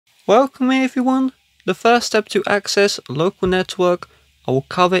Welcome everyone. The first step to access a local network, I will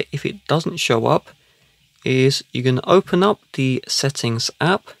cover if it doesn't show up, is you're going to open up the settings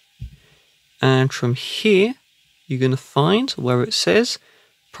app, and from here you're going to find where it says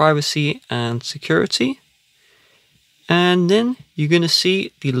privacy and security, and then you're going to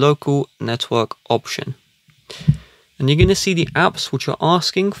see the local network option, and you're going to see the apps which are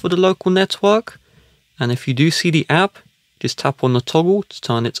asking for the local network. And if you do see the app, just tap on the toggle to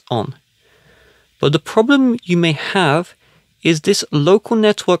turn it on. But the problem you may have is this local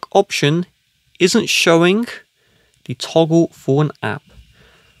network option isn't showing the toggle for an app.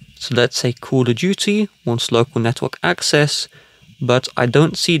 So let's say Call of Duty wants local network access, but I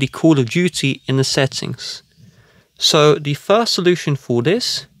don't see the Call of Duty in the settings. So the first solution for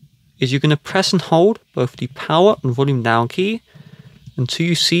this is you're going to press and hold both the power and volume down key until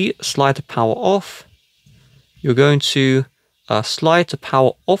you see slide the power off. You're going to slide the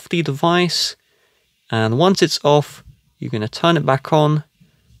power off the device, and once it's off, you're going to turn it back on,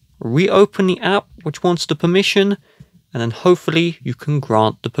 reopen the app which wants the permission, and then hopefully you can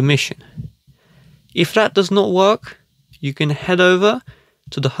grant the permission. If that does not work, you can head over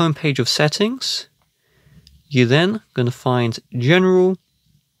to the home page of settings. You're then going to find General.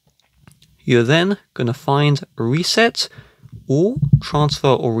 You're then going to find Reset or Transfer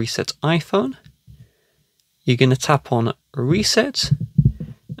or Reset iPhone. You're going to tap on Reset,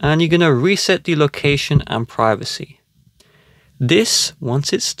 and you're going to reset the location and privacy. This,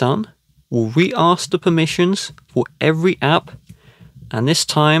 once it's done, will re-ask the permissions for every app, and this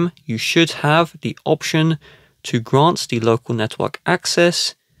time you should have the option to grant the local network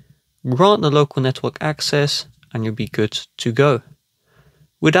access, grant the local network access, and you'll be good to go.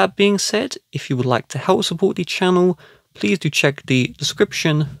 With that being said, if you would like to help support the channel, please do check the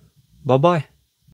description. Bye bye.